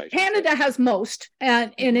Russia? Canada has most,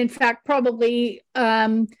 and in fact, probably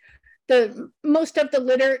the most of the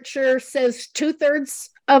literature says 2/3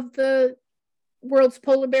 of the world's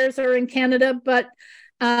polar bears are in Canada, but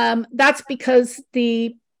that's because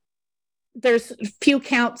there's few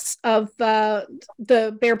counts of the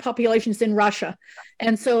bear populations in Russia,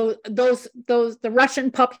 and so the Russian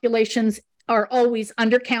populations are always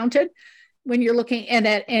undercounted when you're looking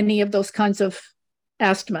at any of those kinds of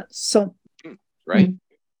estimates. So, right.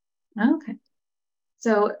 Okay.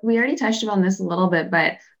 So we already touched upon this a little bit,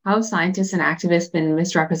 but how have scientists and activists been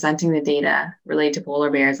misrepresenting the data related to polar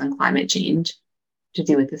bears and climate change, to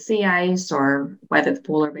do with the sea ice or whether the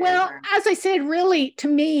polar bears are... As I said, really, to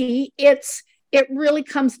me, it really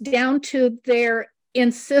comes down to their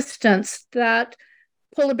insistence that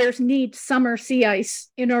polar bears need summer sea ice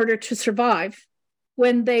in order to survive,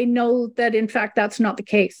 when they know that in fact that's not the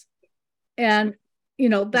case. And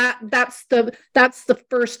that's the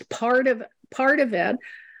first part of it.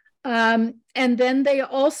 And then they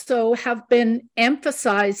also have been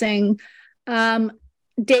emphasizing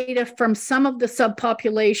data from some of the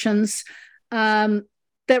subpopulations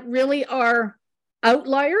that really are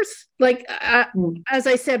outliers. Like as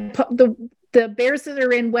I said, the bears that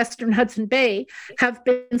are in Western Hudson Bay have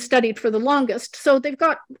been studied for the longest. So they've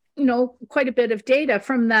got, quite a bit of data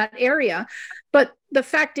from that area. But the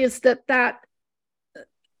fact is that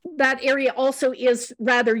area also is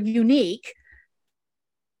rather unique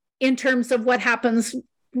in terms of what happens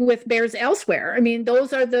with bears elsewhere. I mean,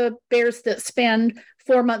 those are the bears that spend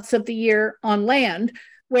 4 months of the year on land,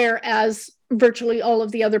 whereas virtually all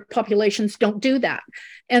of the other populations don't do that.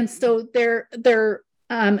 And so they're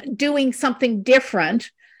doing something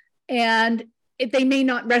different, and they may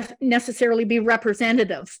not necessarily be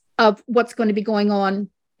representative of what's going to be going on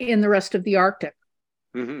in the rest of the Arctic.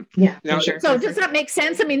 Yeah, now, for sure. So does that make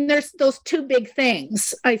sense? I mean, there's those two big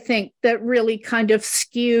things, I think, that really kind of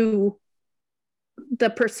skew the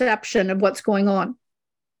perception of what's going on.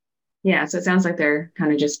 Yeah, so it sounds like they're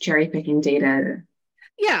kind of just cherry picking data.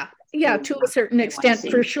 Yeah, to a certain extent,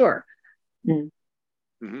 for sure.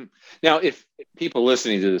 Now, if people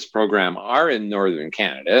listening to this program are in northern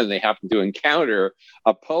Canada and they happen to encounter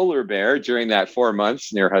a polar bear during that 4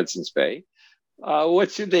 months near Hudson's Bay,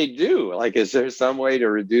 what should they do? Like, is there some way to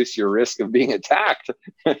reduce your risk of being attacked?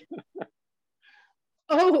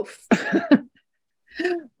 Oh,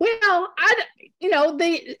 well,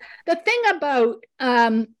 the thing about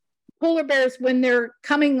polar bears when they're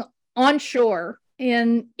coming onshore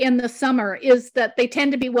in the summer is that they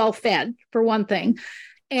tend to be well fed, for one thing,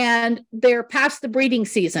 and they're past the breeding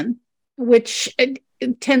season, which it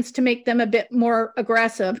tends to make them a bit more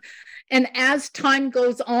aggressive. And as time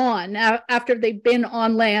goes on, after they've been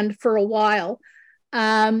on land for a while,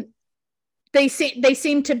 they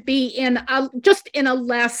seem to be in a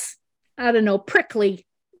less, prickly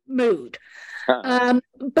mood.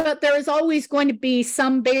 But there is always going to be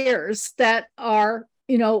some bears that are,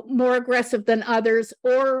 more aggressive than others,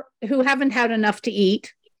 or who haven't had enough to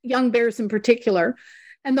eat, young bears in particular.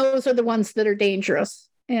 And those are the ones that are dangerous.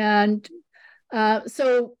 And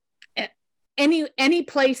so any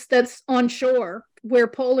place that's on shore where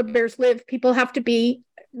polar bears live, people have to be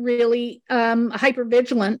really hyper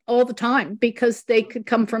vigilant all the time, because they could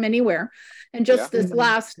come from anywhere. And just this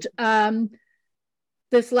last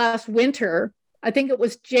winter, I think it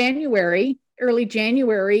was early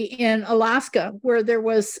January in Alaska, where there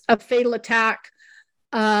was a fatal attack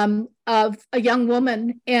of a young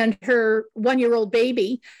woman and her 1-year-old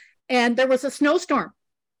baby. And there was a snowstorm,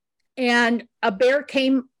 and a bear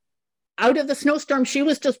came out of the snowstorm. She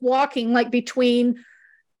was just walking like between,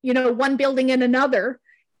 one building and another,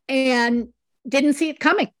 and didn't see it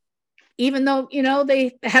coming. Even though,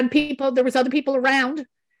 they had people, there was other people around.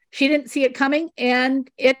 She didn't see it coming, and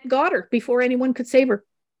it got her before anyone could save her.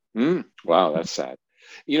 Wow, that's sad.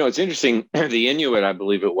 It's interesting. The Inuit, I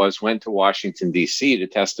believe it was, went to Washington, D.C. to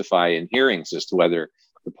testify in hearings as to whether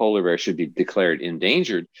the polar bear should be declared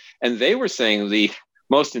endangered. And they were saying the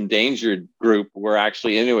most endangered group were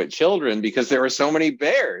actually Inuit children, because there were so many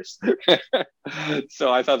bears.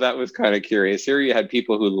 So I thought that was kind of curious. Here you had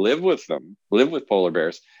people who live with polar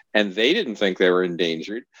bears, and they didn't think they were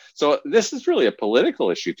endangered. So this is really a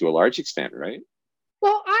political issue to a large extent, right?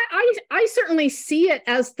 Well, I certainly see it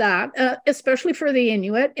as that, especially for the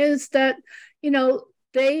Inuit, is that,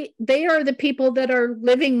 they are the people that are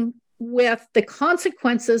living with the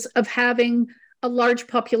consequences of having a large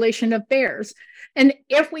population of bears. And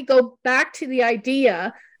if we go back to the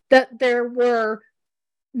idea that there were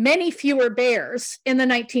many fewer bears in the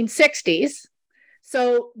 1960s,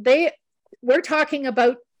 so we're talking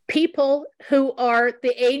about people who are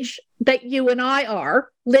the age that you and I are,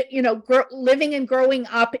 living and growing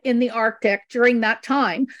up in the Arctic during that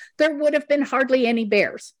time, there would have been hardly any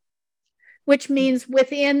bears, which means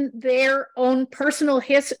within their own personal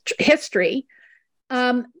history,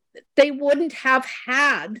 they wouldn't have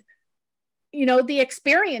had, the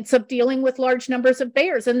experience of dealing with large numbers of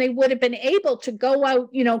bears, and they would have been able to go out,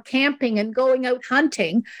 camping and going out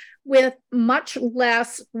hunting with much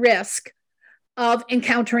less risk of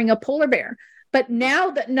encountering a polar bear. But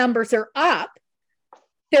now that numbers are up,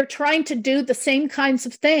 they're trying to do the same kinds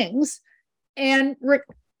of things and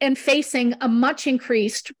facing a much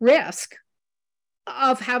increased risk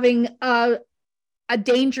of having a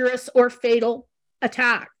dangerous or fatal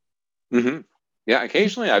attack. Mm-hmm. Yeah,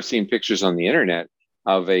 occasionally I've seen pictures on the internet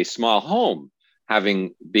of a small home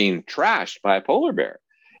being trashed by a polar bear.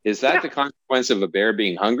 Is that the consequence of a bear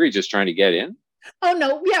being hungry, just trying to get in? Oh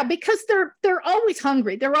no, yeah, because they're always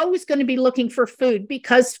hungry. They're always going to be looking for food,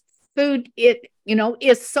 because food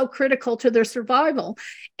is so critical to their survival,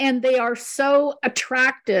 and they are so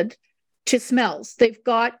attracted to smells. They've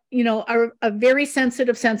got a very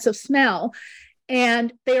sensitive sense of smell,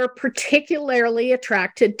 and they are particularly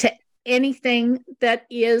attracted to anything that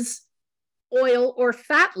is oil or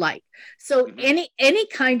fat like. So any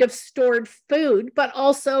kind of stored food, but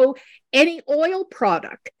also any oil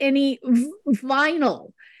product, any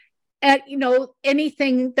vinyl,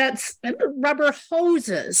 anything that's rubber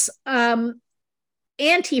hoses,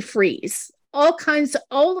 antifreeze,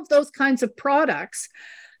 all of those kinds of products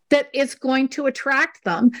that is going to attract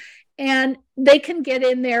them. And they can get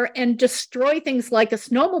in there and destroy things like a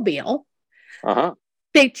snowmobile.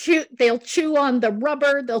 They'll chew on the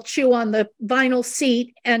rubber, they'll chew on the vinyl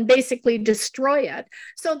seat and basically destroy it.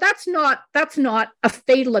 So that's not a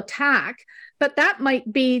fatal attack, but that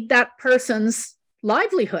might be that person's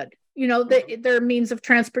livelihood, their means of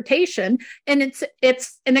transportation. And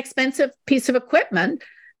it's an expensive piece of equipment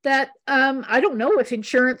that I don't know if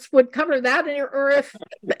insurance would cover that, or if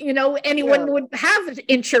anyone would have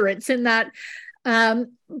insurance in that.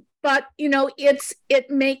 But it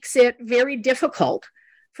makes it very difficult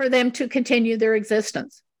for them to continue their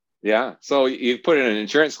existence. Yeah. So you put in an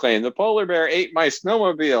insurance claim, the polar bear ate my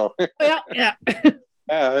snowmobile. Yeah. Yeah,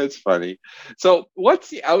 that's funny. So what's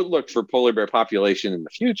the outlook for polar bear population in the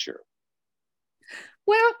future?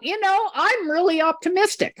 Well, I'm really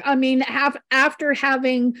optimistic. I mean, after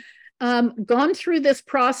having gone through this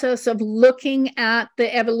process of looking at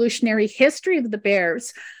the evolutionary history of the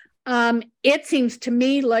bears, it seems to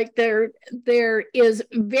me like there is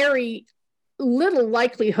very little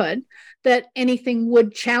likelihood that anything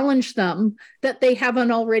would challenge them that they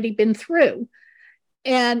haven't already been through.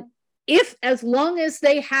 And as long as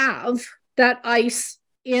they have that ice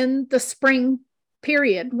in the spring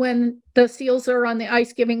period when the seals are on the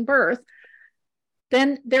ice giving birth,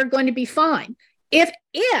 then they're going to be fine.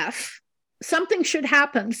 If something should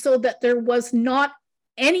happen so that there was not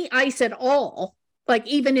any ice at all, like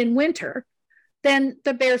even in winter, then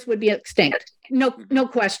the bears would be extinct. No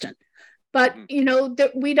question. But,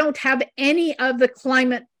 we don't have any of the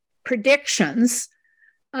climate predictions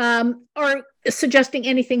or suggesting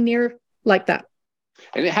anything near like that.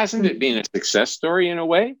 And hasn't it been a success story in a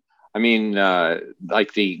way? I mean,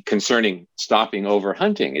 like the concerning stopping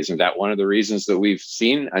overhunting, isn't that one of the reasons that we've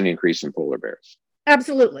seen an increase in polar bears?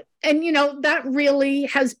 Absolutely. And, that really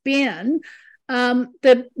has been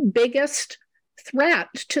the biggest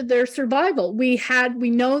threat to their survival. We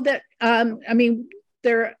know that,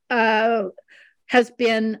 there has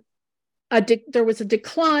been there was a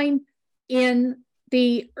decline in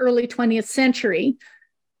the early 20th century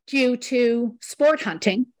due to sport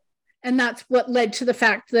hunting. And that's what led to the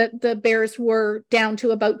fact that the bears were down to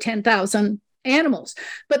about 10,000 animals.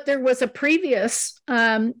 But there was a previous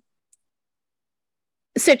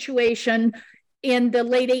situation in the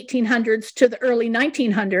late 1800s to the early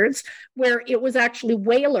 1900s where it was actually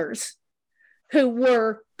whalers who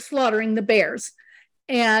were slaughtering the bears.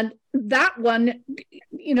 And that one,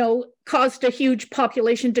 caused a huge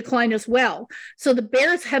population decline as well. So the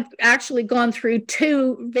bears have actually gone through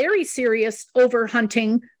two very serious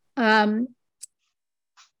overhunting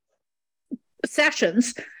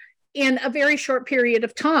sessions in a very short period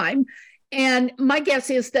of time. And my guess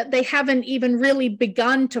is that they haven't even really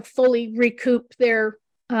begun to fully recoup their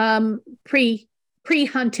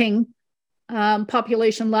pre-hunting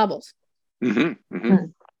population levels. Mm-hmm, mm-hmm.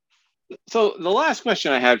 So the last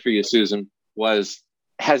question I had for you, Susan, was,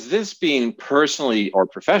 has this been personally or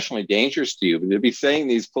professionally dangerous to you to be saying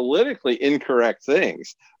these politically incorrect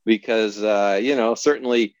things? Because,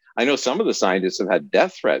 certainly I know some of the scientists have had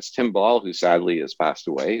death threats. Tim Ball, who sadly has passed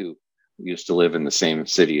away, who used to live in the same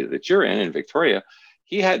city that you're in Victoria,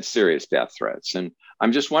 he had serious death threats. And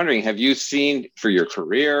I'm just wondering, have you seen for your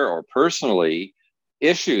career or personally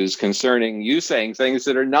issues concerning you saying things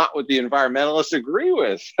that are not what the environmentalists agree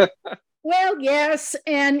with? Well, yes.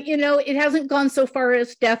 And, it hasn't gone so far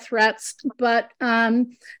as death threats, but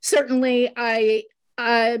certainly I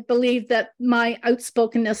believe that my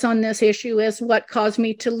outspokenness on this issue is what caused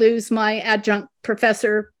me to lose my adjunct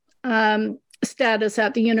professor status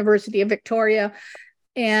at the University of Victoria.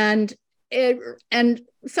 And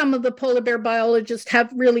some of the polar bear biologists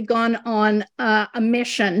have really gone on a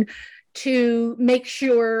mission to make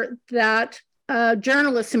sure that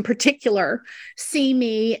journalists in particular see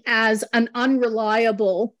me as an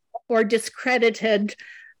unreliable or discredited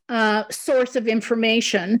source of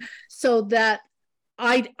information so that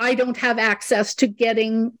I don't have access to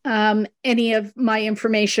getting any of my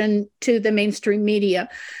information to the mainstream media.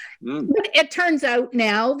 But it turns out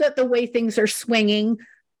now that the way things are swinging,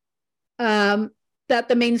 that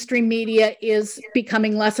the mainstream media is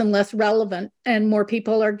becoming less and less relevant and more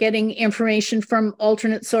people are getting information from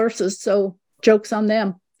alternate sources. So joke's on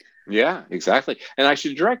them. Yeah, exactly. And I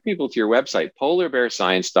should direct people to your website,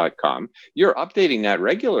 polarbearscience.com. You're updating that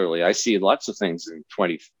regularly. I see lots of things in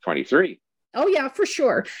 2023. Oh, yeah, for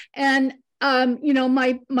sure. And,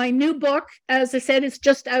 my new book, as I said, is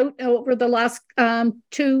just out over the last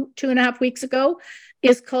 2.5 weeks ago,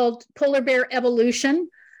 is called Polar Bear Evolution,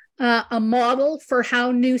 a model for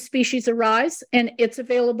how new species arise. And it's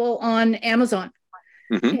available on Amazon.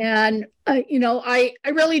 Mm-hmm. And, I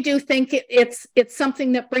really do think it's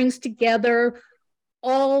something that brings together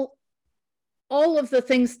all of the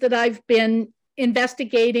things that I've been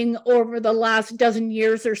investigating over the last dozen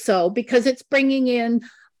years or so, because it's bringing in,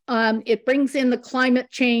 it brings in the climate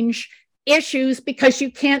change issues, because you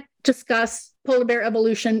can't discuss polar bear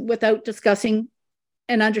evolution without discussing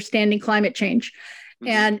and understanding climate change. Mm-hmm.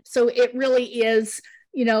 And so it really is,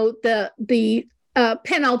 the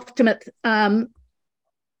penultimate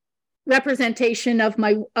representation of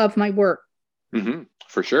my work. Mm-hmm,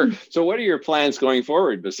 for sure. So what are your plans going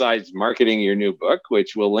forward besides marketing your new book,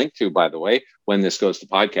 which we'll link to, by the way, when this goes to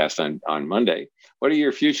podcast on Monday? What are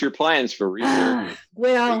your future plans for research?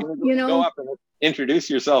 Well, go up and introduce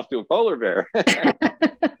yourself to a polar bear.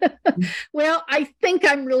 Well, I think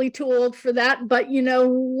I'm really too old for that. But,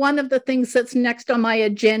 one of the things that's next on my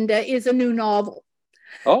agenda is a new novel.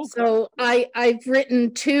 Oh, so I've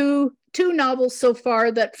written two novels so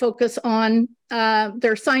far that focus on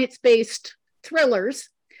they're science-based thrillers.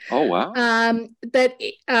 Oh, wow. That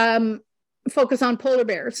focus on polar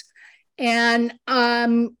bears. And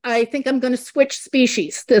I think I'm going to switch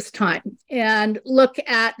species this time and look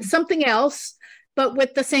at something else, but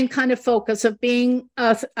with the same kind of focus of being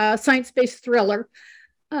a science-based thriller.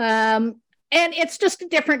 And it's just a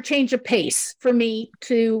different change of pace for me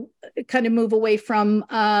to kind of move away from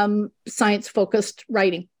science-focused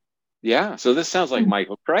writing. Yeah, so this sounds like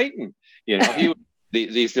Michael Crichton.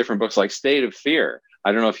 These different books like State of Fear.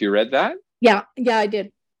 I don't know if you read that. Yeah, I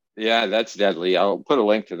did. Yeah, that's deadly. I'll put a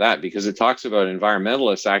link to that because it talks about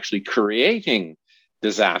environmentalists actually creating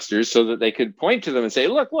disasters so that they could point to them and say,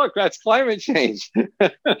 look, that's climate change.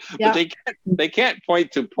 But they can't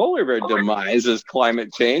point to polar bear demise as climate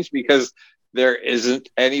change because there isn't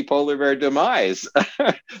any polar bear demise.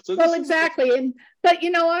 Exactly. But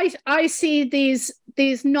I see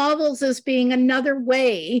these novels as being another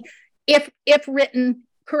way, if written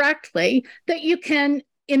correctly, that you can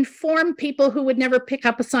inform people who would never pick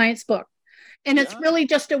up a science book. And it's really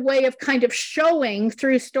just a way of kind of showing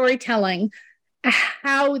through storytelling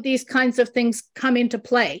how these kinds of things come into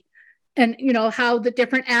play, and how the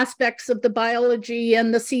different aspects of the biology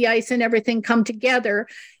and the sea ice and everything come together,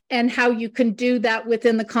 and how you can do that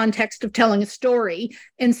within the context of telling a story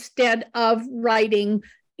instead of writing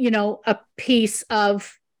a piece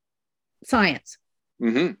of science.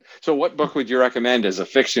 Mm-hmm. So what book would you recommend as a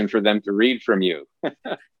fiction for them to read from you?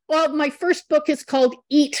 Well, my first book is called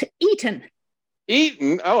Eaten.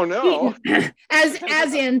 Eaten? Oh no. Eaten.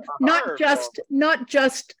 As in not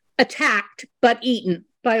just attacked, but eaten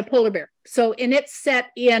by a polar bear. And it's set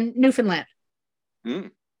in Newfoundland.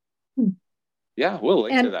 Mm. Yeah, we'll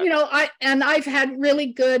link to that. I've had really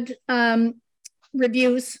good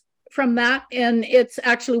reviews from that, and it's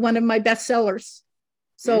actually one of my bestsellers.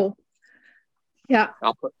 So yeah.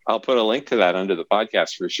 I'll put a link to that under the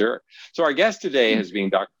podcast for sure. So our guest today has been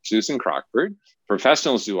Dr. Susan Crockford,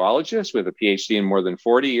 professional zoologist with a PhD in more than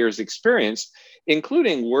 40 years experience,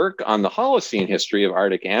 including work on the Holocene history of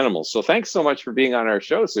Arctic animals. So thanks so much for being on our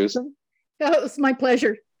show, Susan. Oh, it was my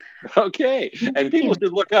pleasure. Okay. And people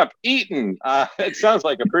should look up Eaten. It sounds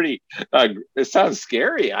like it sounds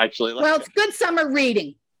scary, actually. Well, it's good summer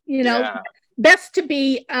reading, Best to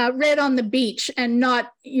be read on the beach and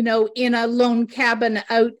not, in a lone cabin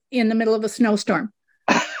out in the middle of a snowstorm.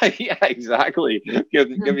 Yeah, exactly. Give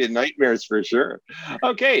you nightmares for sure.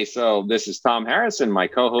 Okay, so this is Tom Harris and my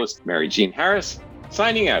co-host, Mary Jean Harris,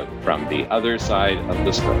 signing out from the other side of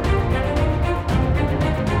the story.